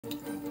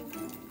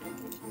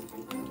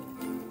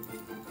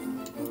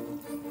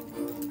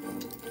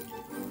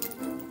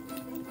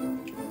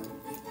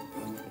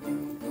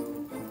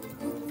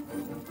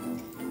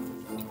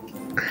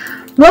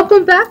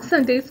Welcome back,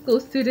 Sunday School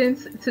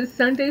students, to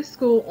Sunday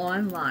School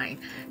Online.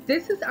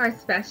 This is our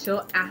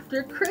special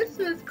after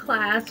Christmas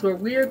class where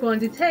we are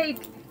going to take,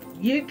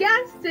 you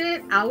guessed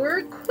it,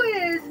 our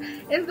quiz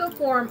in the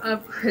form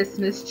of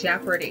Christmas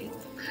Jeopardy.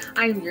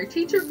 I am your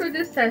teacher for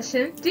this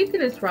session,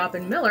 Deaconess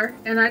Robin Miller,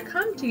 and I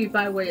come to you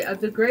by way of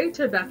the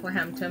Greater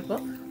Bethlehem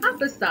Temple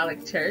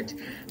Apostolic Church,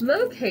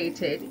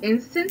 located in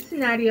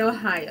Cincinnati,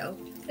 Ohio,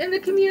 in the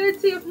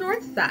community of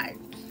Northside,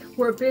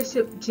 where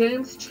Bishop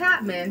James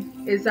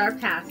Chapman is our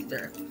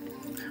pastor.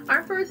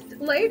 Our First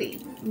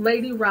Lady,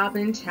 Lady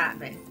Robin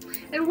Chapman,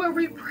 and where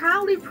we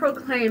proudly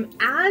proclaim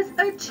as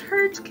a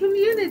church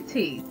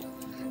community,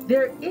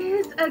 there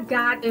is a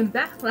God in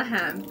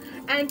Bethlehem,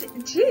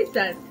 and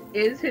Jesus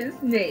is his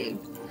name.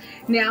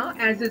 Now,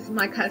 as is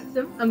my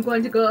custom, I'm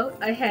going to go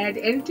ahead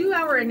and do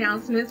our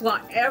announcements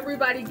while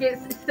everybody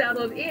gets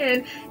settled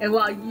in and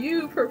while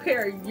you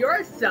prepare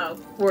yourself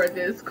for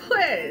this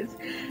quiz.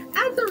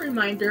 As a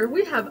reminder,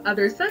 we have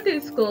other Sunday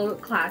school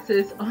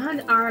classes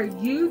on our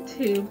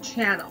YouTube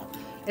channel,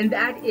 and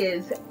that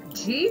is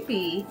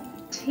GBTAC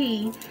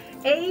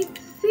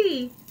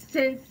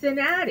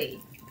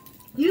Cincinnati.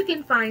 You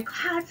can find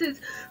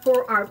classes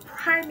for our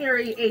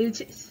primary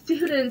age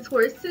students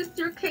where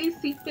Sister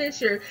Casey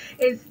Fisher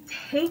is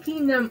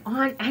taking them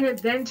on an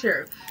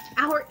adventure.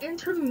 Our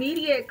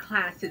intermediate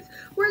classes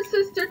where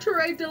Sister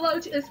Teray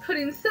Deloach is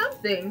putting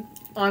something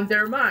on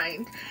their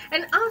mind.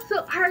 And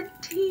also our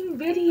teen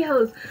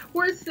videos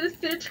where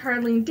Sister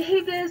Charlene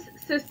Davis,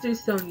 Sister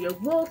Sonia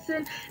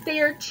Wilson,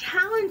 they are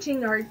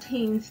challenging our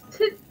teens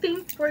to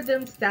think for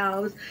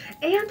themselves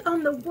and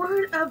on the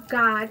Word of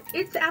God,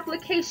 its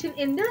application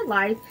in their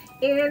life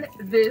in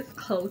this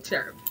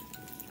culture.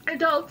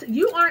 Adults,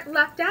 you aren't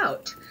left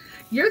out.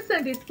 Your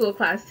Sunday school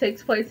class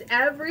takes place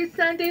every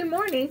Sunday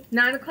morning,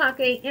 9 o'clock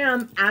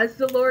a.m. as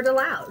the Lord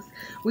allows.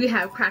 We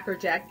have Cracker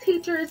Jack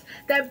teachers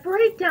that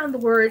break down the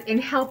Word and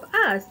help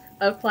us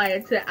apply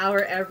it to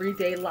our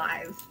everyday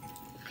lives.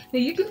 Now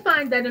you can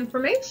find that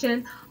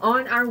information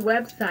on our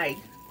website,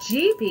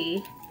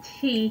 gbtac.org,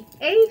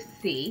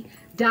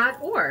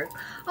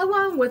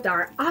 along with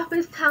our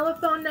office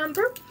telephone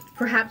number.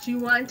 Perhaps you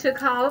want to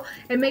call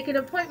and make an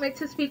appointment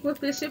to speak with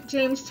Bishop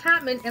James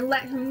Chapman and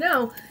let him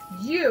know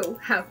you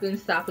have been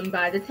stopping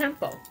by the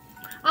temple.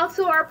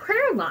 Also, our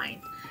prayer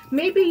line.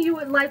 Maybe you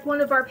would like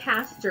one of our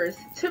pastors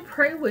to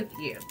pray with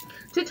you,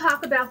 to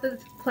talk about the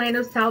plan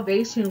of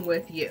salvation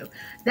with you.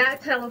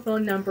 That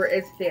telephone number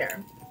is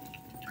there.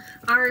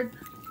 Our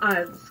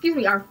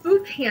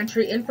food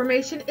pantry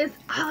information is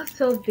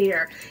also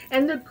there,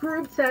 and the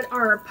groups that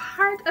are a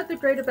part of the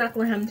Greater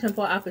Bethlehem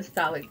Temple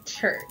Apostolic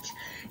Church.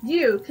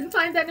 You can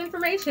find that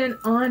information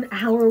on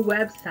our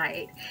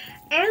website.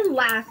 And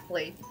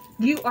lastly,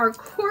 you are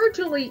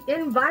cordially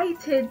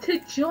invited to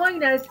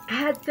join us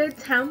at the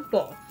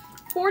temple,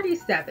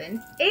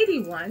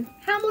 4781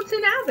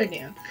 Hamilton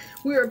Avenue.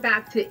 We are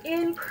back to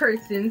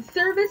in-person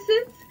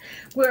services,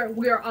 where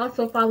we are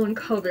also following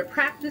COVID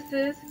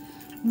practices,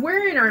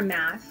 wearing our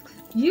masks,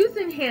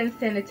 using hand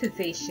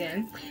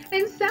sanitization,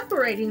 and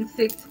separating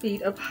 6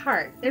 feet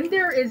apart. And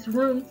there is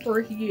room for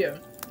you.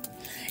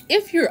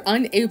 If you're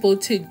unable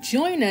to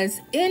join us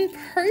in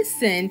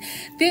person,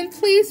 then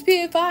please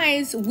be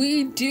advised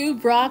we do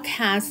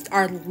broadcast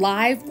our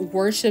live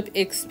worship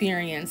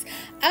experience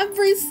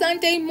every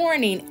Sunday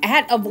morning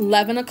at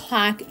 11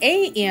 o'clock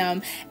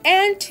a.m.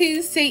 and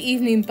Tuesday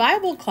evening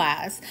Bible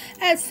class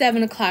at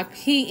 7 o'clock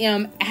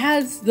p.m.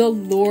 as the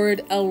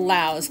Lord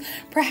allows.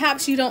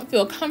 Perhaps you don't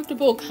feel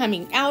comfortable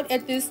coming out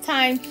at this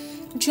time.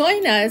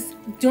 Join us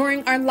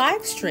during our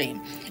live stream,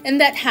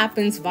 and that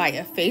happens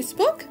via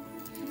Facebook,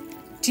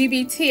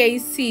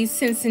 GBTAC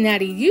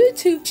Cincinnati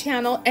YouTube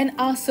channel, and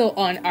also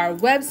on our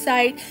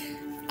website,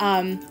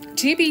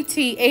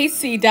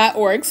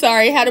 gbtac.org.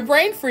 Sorry, I had a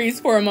brain freeze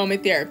for a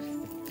moment there.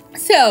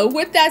 So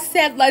with that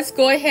said, let's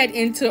go ahead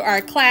into our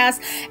class.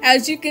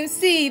 As you can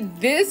see,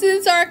 this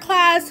is our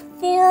class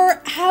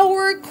for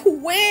our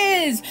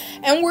quiz,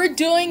 and we're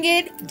doing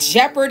it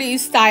Jeopardy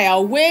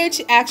style,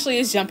 which actually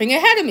is jumping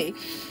ahead of me.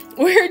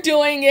 We're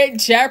doing it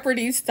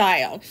Jeopardy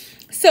style.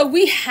 So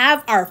we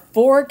have our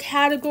 4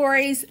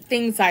 categories: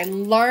 things I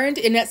learned,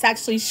 and that's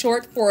actually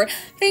short for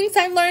things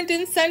I learned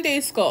in Sunday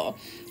school.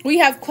 We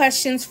have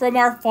questions from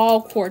our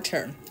fall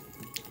quarter,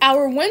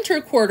 our winter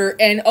quarter,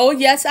 and oh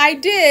yes, I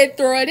did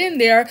throw it in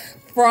there,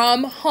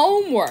 from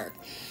homework.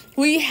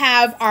 We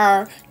have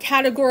our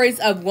categories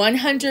of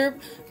 100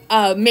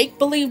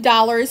 make-believe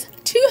dollars,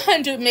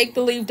 200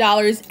 make-believe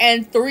dollars,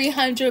 and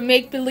 300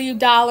 make-believe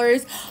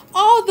dollars,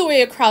 all the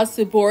way across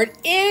the board,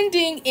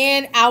 ending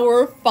in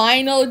our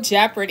final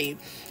Jeopardy.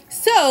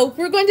 So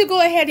we're going to go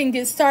ahead and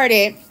get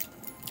started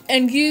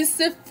and use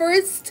the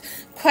first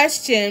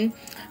question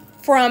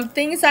from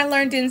things I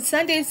learned in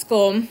Sunday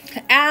school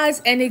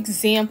as an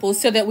example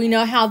so that we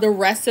know how the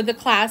rest of the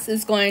class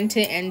is going to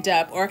end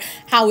up, or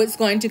how it's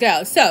going to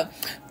go. So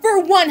for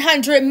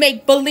 100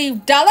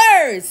 make-believe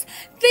dollars,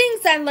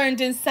 things I learned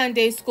in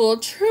Sunday school,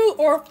 true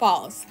or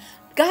false: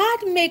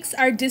 God makes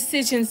our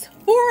decisions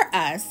for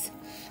us,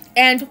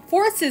 and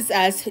forces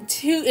us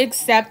to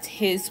accept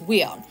his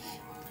will.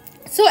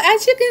 So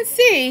as you can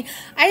see,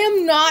 I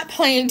am not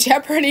playing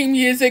Jeopardy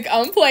music.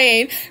 I'm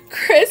playing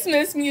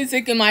Christmas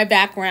music in my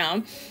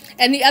background.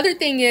 And the other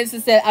thing is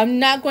that I'm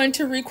not going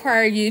to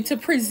require you to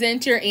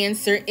present your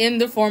answer in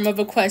the form of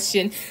a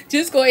question.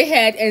 Just go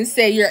ahead and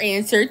say your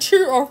answer,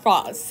 true or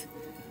false.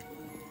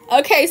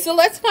 Okay, so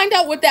let's find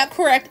out what that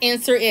correct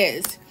answer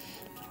is.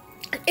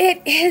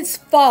 It is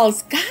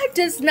false. God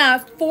does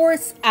not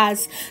force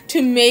us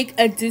to make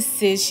a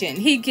decision.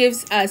 He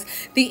gives us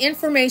the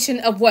information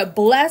of what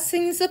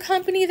blessings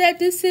accompany that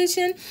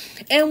decision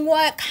and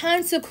what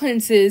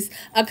consequences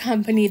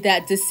accompany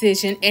that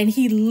decision, and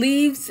he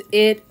leaves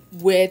it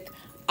with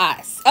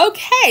us.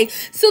 Okay,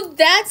 so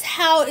that's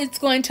how it's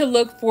going to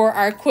look for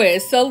our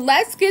quiz. So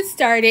let's get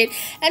started,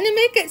 and to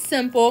make it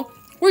simple,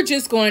 we're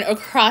just going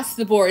across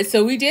the board.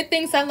 So we did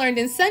things I learned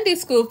in Sunday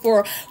school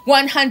for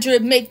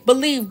 100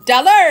 make-believe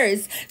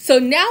dollars. So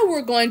now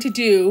we're going to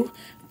do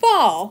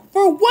fall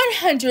for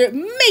 100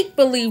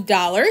 make-believe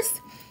dollars.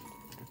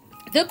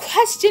 The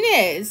question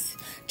is,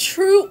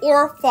 true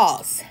or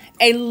false?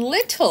 A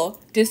little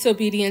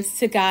disobedience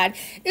to God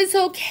is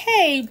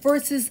okay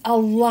versus a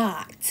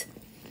lot.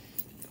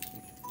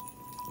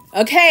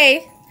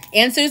 Okay,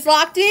 answers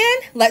locked in?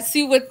 Let's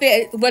see what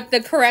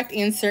the correct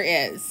answer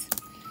is.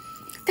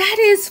 That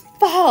is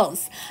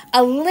false.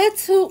 A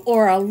little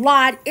or a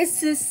lot is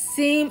the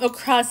same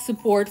across the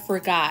board for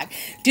God.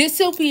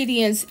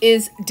 Disobedience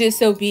is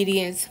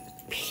disobedience,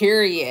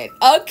 period.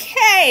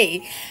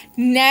 Okay,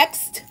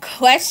 next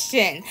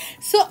question.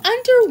 So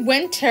under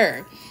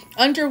winter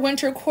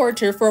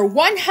quarter for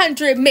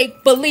 100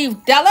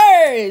 make-believe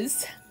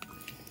dollars,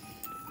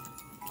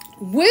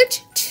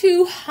 which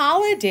two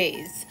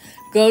holidays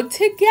go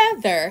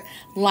together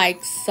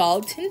like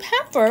salt and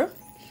pepper,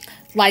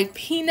 like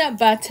peanut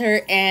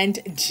butter and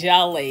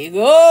jelly?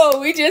 Oh,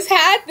 we just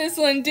had this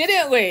one,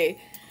 didn't we?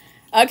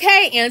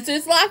 Okay,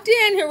 answers locked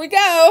in. Here we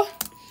go.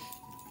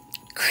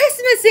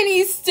 Christmas and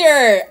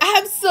Easter.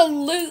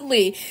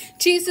 Absolutely.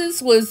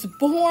 Jesus was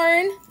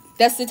born.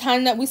 That's the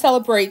time that we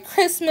celebrate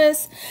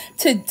Christmas,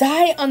 to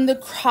die on the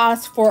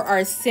cross for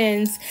our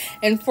sins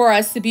and for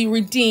us to be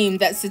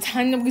redeemed. That's the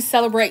time that we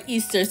celebrate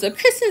Easter. So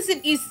Christmas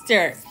and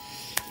Easter.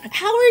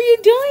 How are you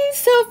doing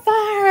so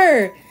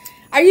far?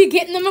 Are you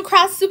getting them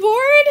across the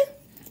board?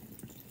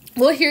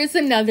 Well, here's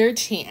another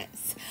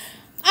chance.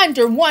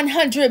 Under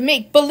 100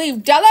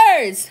 make-believe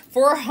dollars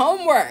for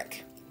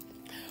homework.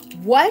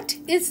 What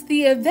is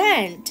the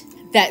event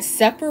that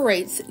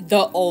separates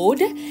the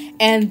Old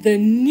and the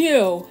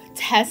New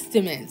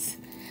Testaments?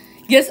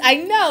 Yes, I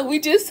know. We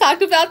just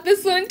talked about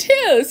this one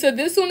too. So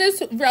this one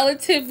is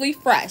relatively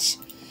fresh.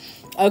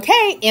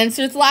 Okay,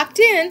 answers locked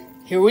in.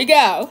 Here we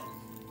go.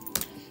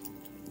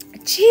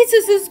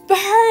 Jesus'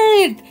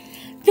 birth.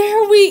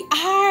 There we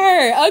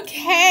are.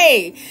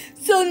 Okay,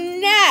 so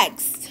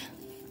next.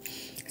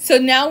 So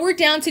now we're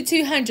down to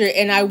 200,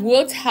 and I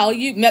will tell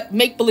you,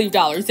 make-believe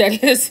dollars,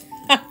 that is.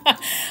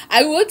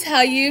 I will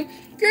tell you,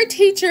 your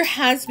teacher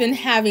has been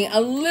having a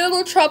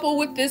little trouble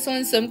with this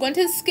one, so I'm going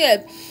to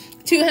skip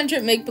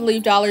 200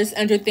 make-believe dollars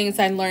under things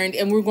I learned,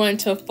 and we're going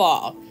to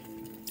fall.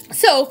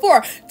 So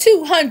for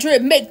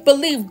 200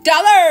 make-believe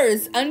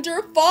dollars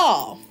under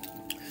fall,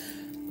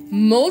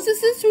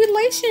 Moses'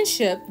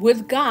 relationship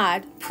with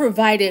God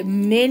provided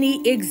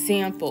many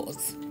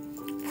examples: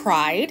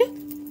 pride,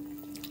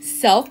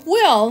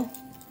 self-will,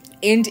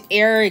 and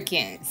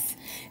arrogance.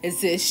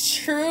 Is this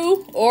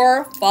true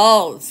or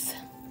false?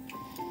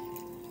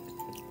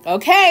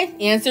 Okay,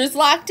 answers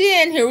locked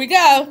in. Here we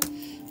go.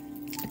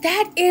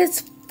 That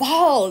is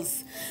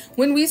false.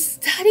 When we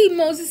study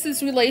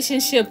Moses'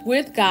 relationship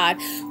with God,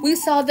 we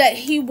saw that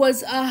he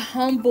was a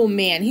humble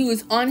man. He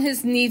was on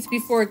his knees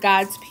before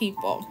God's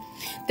people,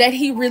 that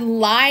he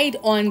relied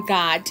on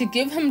God to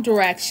give him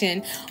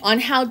direction on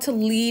how to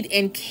lead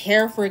and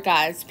care for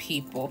God's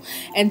people,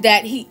 and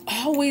that he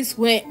always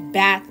went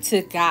back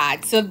to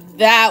God. So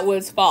that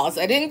was false.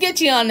 I didn't get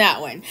you on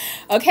that one.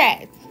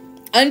 Okay,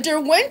 under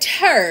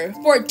winter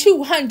for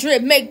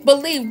 200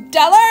 make-believe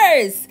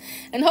dollars.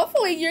 And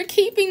hopefully you're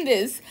keeping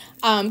this,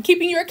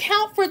 keeping your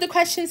account for the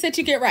questions that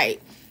you get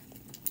right.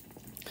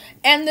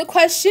 And the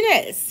question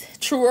is,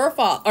 true or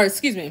false, or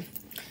excuse me,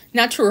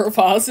 not true or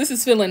false, this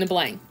is fill in the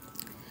blank.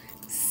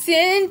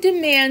 Sin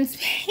demands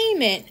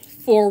payment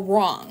for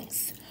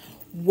wrongs.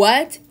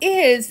 What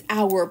is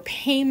our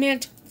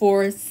payment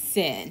for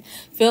sin?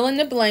 Fill in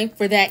the blank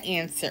for that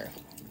answer.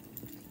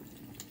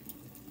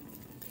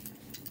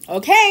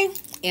 Okay,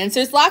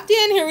 answers locked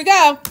in. Here we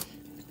go.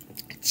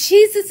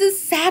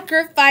 Jesus'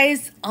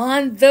 sacrifice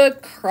on the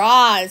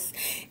cross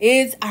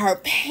is our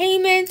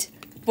payment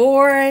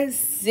for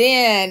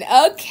sin.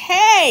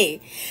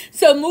 Okay,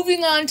 so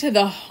moving on to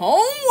the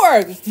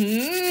homework.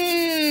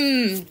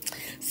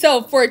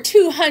 So for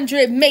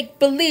 200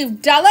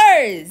 make-believe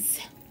dollars,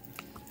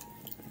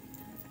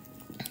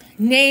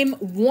 name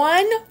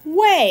one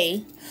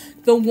way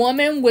the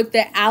woman with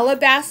the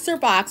alabaster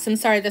box, I'm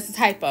sorry, that's a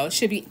typo, it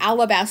should be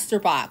alabaster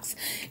box,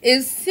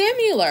 is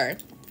similar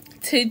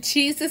to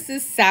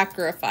Jesus'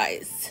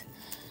 sacrifice.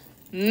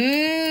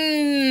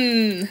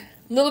 Little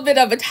bit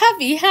of a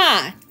toughie,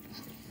 huh?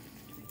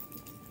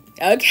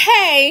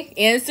 Okay,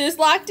 answers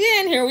locked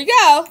in. Here we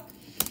go.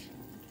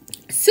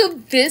 So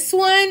this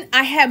one,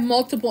 I had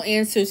multiple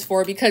answers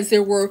for because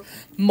there were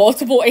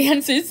multiple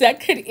answers that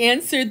could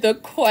answer the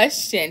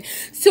question.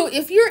 So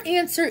if your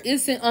answer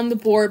isn't on the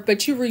board,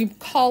 but you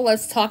recall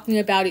us talking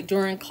about it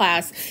during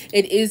class,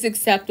 it is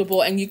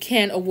acceptable and you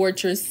can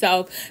award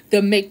yourself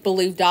the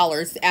make-believe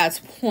dollars as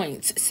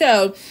points.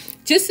 So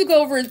just to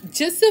go over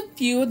just a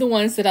few of the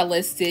ones that I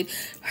listed,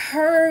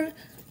 her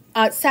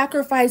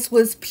sacrifice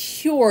was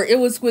pure. It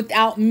was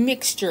without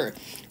mixture.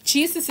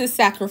 Jesus'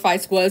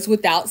 sacrifice was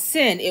without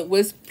sin. It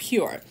was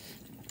pure.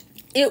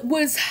 It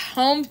was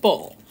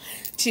humble.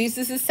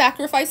 Jesus'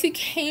 sacrifice, he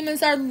came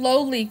as our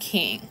lowly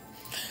king.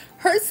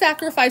 Her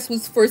sacrifice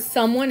was for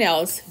someone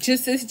else,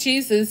 just as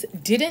Jesus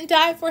didn't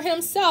die for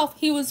himself.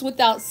 He was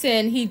without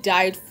sin. He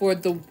died for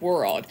the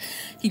world.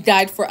 He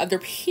died for other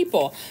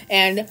people.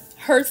 And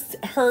her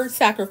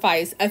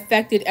sacrifice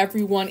affected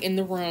everyone in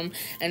the room.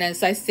 And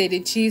as I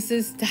stated,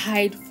 Jesus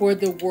died for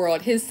the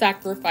world. His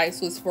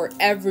sacrifice was for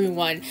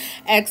everyone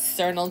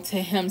external to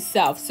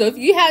himself. So if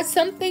you had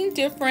something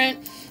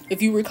different,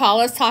 if you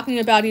recall us talking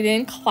about it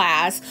in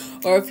class,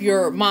 or if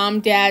your mom,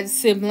 dad,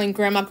 sibling,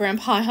 grandma,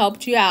 grandpa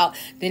helped you out,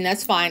 then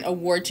that's fine.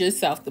 Award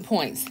yourself the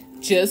points.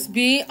 Just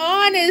be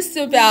honest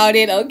about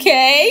it,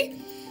 okay?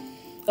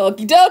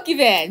 Okie dokie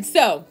then.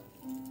 So,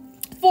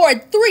 for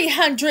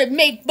 300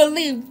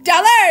 make-believe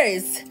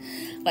dollars,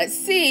 let's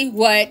see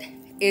what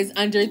is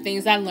under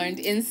things I learned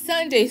in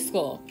Sunday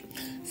school.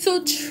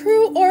 So,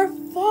 true or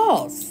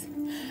false?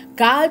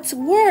 God's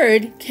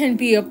word can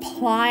be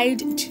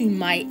applied to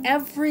my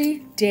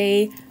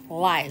everyday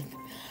life.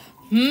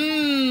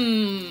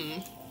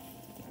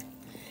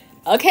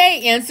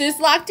 Okay, answers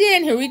locked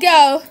in. Here we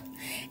go.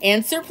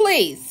 Answer,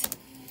 please.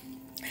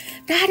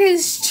 That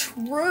is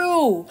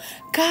true.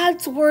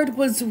 God's word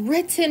was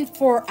written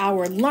for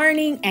our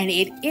learning, and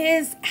it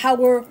is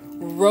our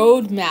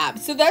roadmap.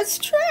 So that's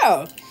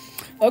true.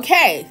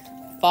 Okay.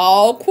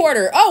 Fall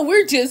quarter. Oh,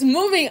 we're just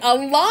moving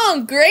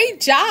along. Great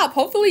job.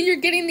 Hopefully you're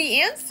getting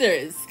the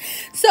answers.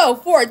 So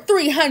for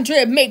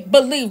 300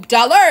 make-believe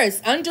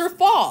dollars under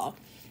fall,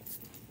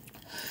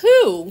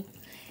 who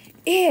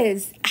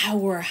is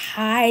our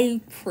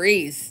high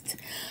priest?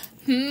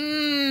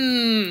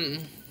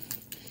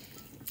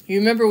 You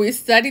remember we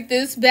studied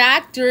this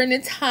back during the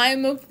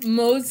time of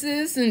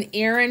Moses and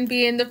Aaron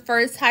being the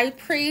first high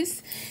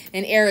priest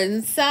and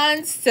Aaron's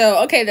sons.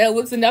 So, okay, that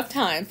was enough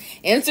time.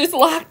 Answers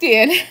locked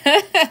in.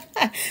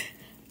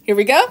 Here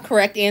we go.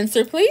 Correct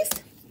answer, please.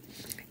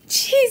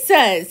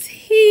 Jesus,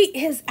 he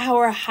is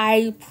our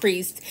high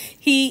priest.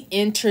 He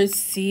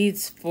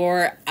intercedes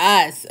for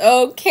us.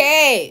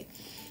 Okay.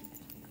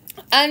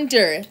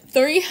 Under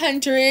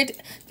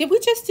 300. Did we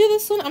just do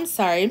this one? I'm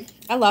sorry.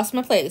 I lost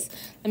my place.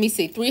 Let me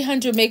see.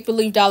 300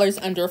 make-believe dollars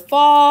under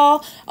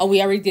fall. Oh,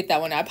 we already did that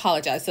one. I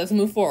apologize. Let's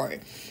move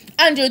forward.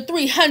 Under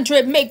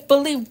 300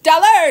 make-believe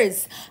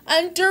dollars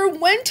under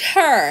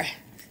winter.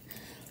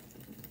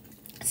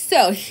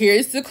 So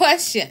here's the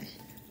question.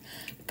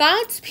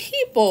 God's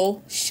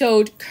people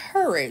showed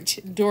courage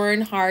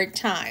during hard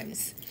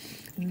times.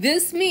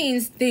 This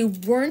means they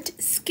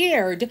weren't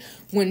scared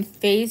when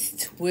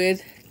faced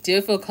with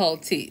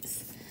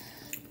difficulties.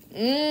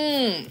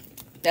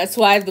 That's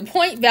why the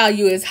point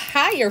value is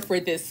higher for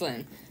this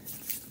one.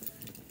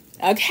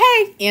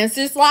 Okay,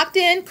 answers locked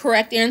in.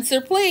 Correct answer,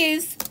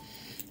 please.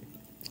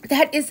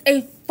 That is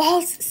a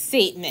false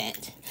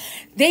statement.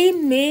 They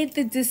made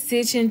the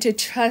decision to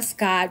trust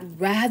God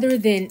rather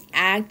than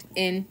act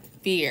in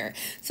fear.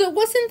 So it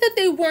wasn't that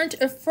they weren't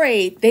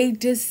afraid. They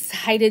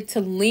decided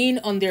to lean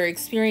on their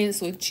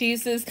experience with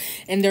Jesus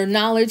and their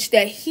knowledge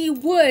that he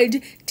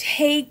would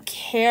take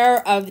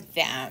care of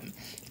them,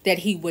 that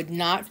he would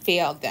not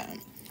fail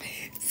them.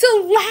 So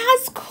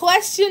last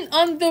question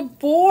on the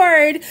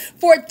board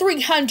for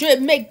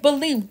 300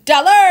 make-believe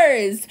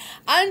dollars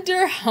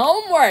under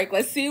homework.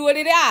 Let's see what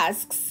it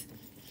asks.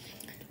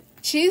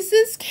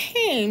 Jesus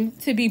came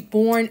to be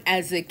born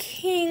as a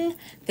king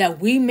that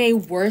we may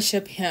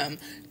worship him.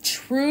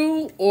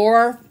 True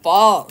or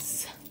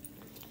false?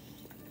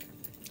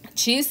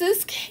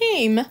 Jesus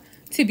came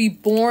to be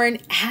born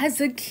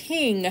as a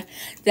king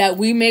that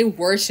we may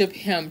worship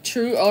him.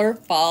 True or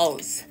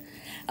false?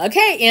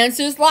 Okay,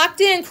 answers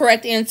locked in.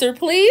 Correct answer,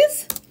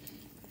 please.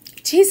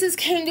 Jesus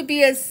came to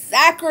be a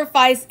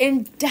sacrifice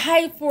and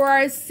die for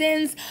our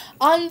sins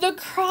on the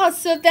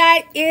cross. So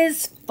that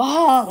is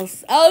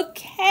false.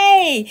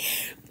 Okay,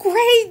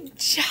 great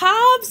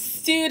job,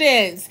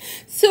 students.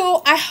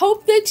 So I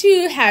hope that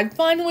you had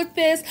fun with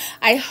this.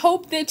 I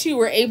hope that you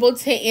were able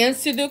to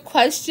answer the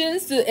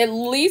questions, at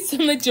least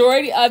the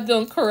majority of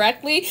them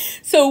correctly.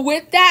 So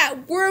with that,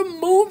 we're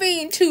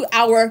moving to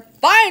our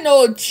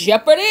final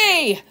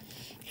Jeopardy.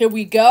 Here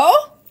we go.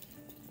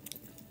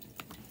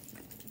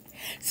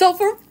 So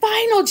for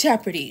final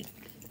Jeopardy,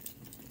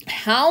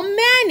 how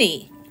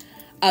many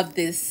of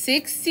the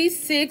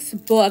 66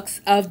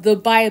 books of the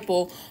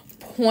Bible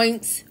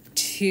points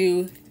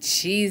to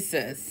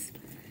Jesus?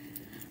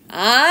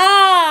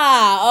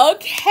 Ah,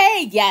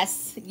 okay.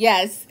 Yes,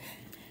 yes.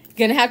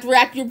 Gonna have to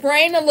rack your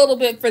brain a little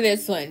bit for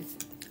this one.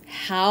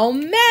 How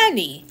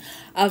many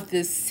of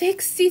the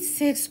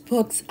 66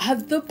 books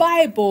of the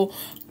Bible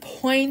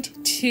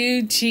point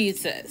to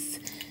Jesus?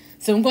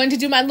 So I'm going to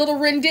do my little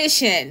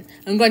rendition.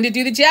 I'm going to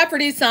do the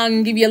Jeopardy song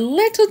and give you a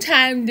little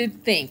time to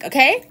think.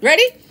 Okay?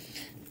 Ready?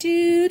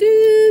 Do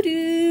do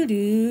do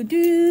do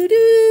do do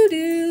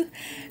do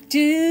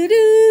do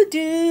do do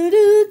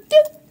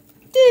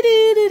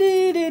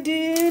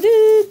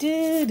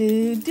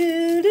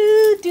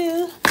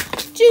do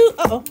do.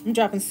 Uh-oh, I'm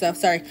dropping stuff.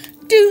 Sorry.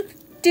 Okay,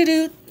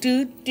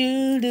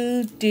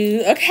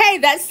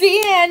 that's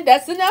the end.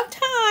 That's enough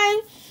time.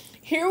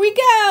 Here we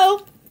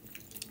go.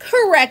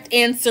 Correct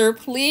answer,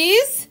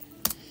 please.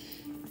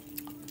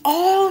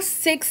 All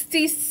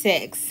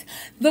 66.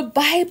 The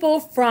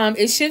Bible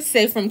it should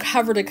say from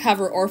cover to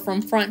cover or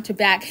from front to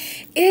back,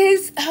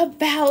 is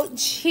about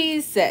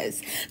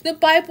Jesus. The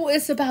Bible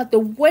is about the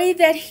way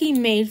that he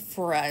made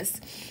for us,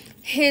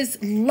 his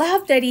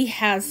love that he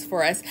has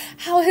for us,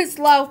 how his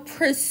love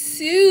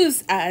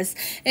pursues us,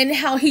 and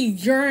how he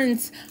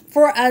yearns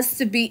for us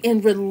to be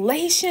in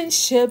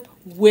relationship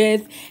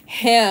with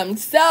him.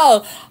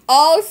 So,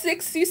 all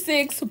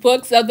 66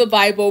 books of the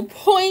Bible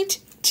point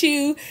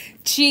to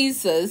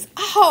Jesus.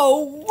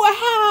 Oh,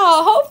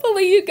 wow.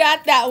 Hopefully you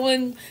got that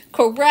one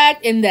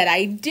correct and that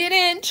I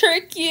didn't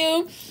trick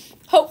you.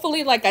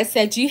 Hopefully, like I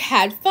said, you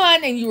had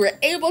fun and you were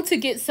able to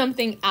get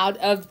something out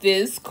of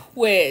this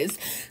quiz.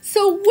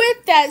 So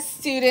with that,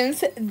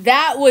 students,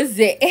 that was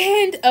the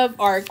end of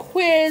our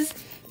quiz.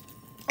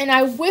 And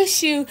I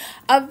wish you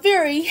a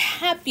very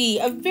happy,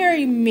 a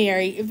very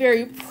merry, a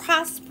very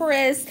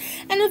prosperous,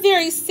 and a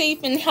very safe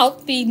and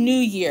healthy new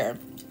year.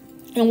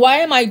 And why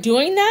am I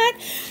doing that?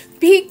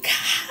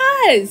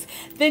 Because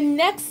the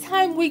next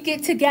time we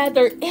get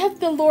together, if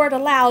the Lord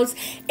allows,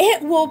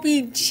 it will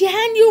be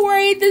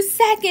January the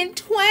 2nd,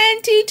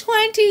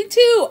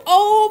 2022.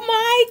 Oh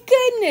my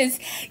goodness.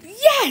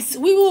 Yes,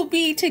 we will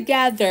be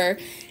together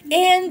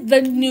in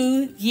the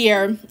new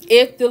year,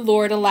 if the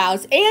Lord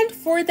allows. And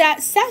for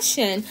that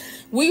session,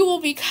 we will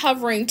be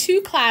covering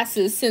 2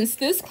 classes. Since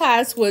this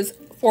class was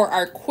for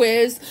our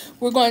quiz,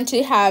 we're going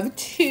to have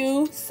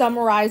 2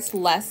 summarized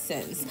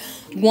lessons.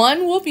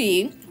 One will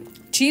be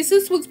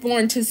Jesus was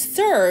born to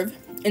serve,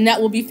 and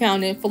that will be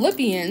found in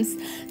Philippians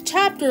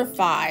chapter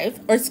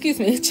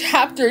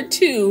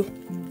 2,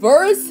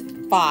 verse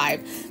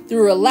 5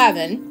 through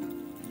 11,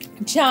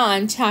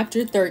 John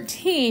chapter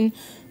 13,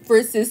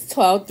 verses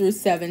 12 through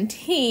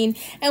 17,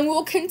 and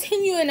we'll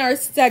continue in our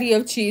study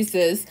of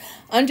Jesus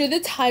under the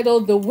title,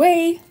 The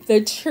Way,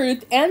 the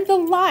Truth, and the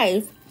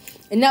Life,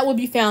 and that will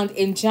be found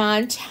in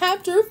John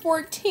chapter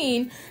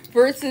 14,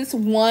 verses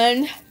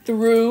 1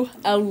 through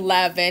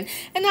 11.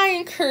 And I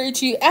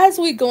encourage you, as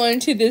we go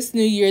into this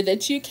new year,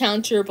 that you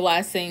count your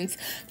blessings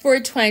for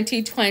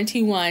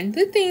 2021,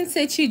 the things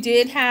that you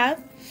did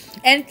have,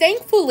 and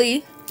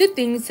thankfully, the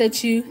things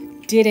that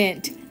you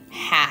didn't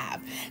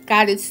have.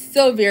 God is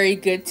so very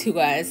good to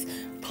us.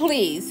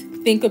 Please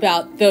think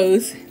about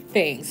those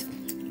things.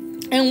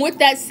 And with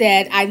that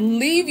said, I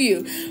leave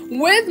you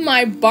with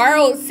my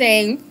borrowed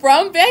saying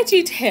from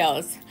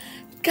VeggieTales.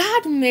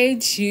 God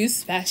made you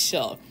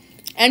special,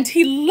 and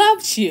he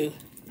loved you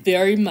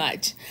very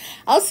much.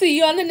 I'll see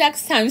you on the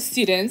next time,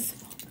 students.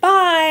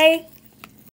 Bye.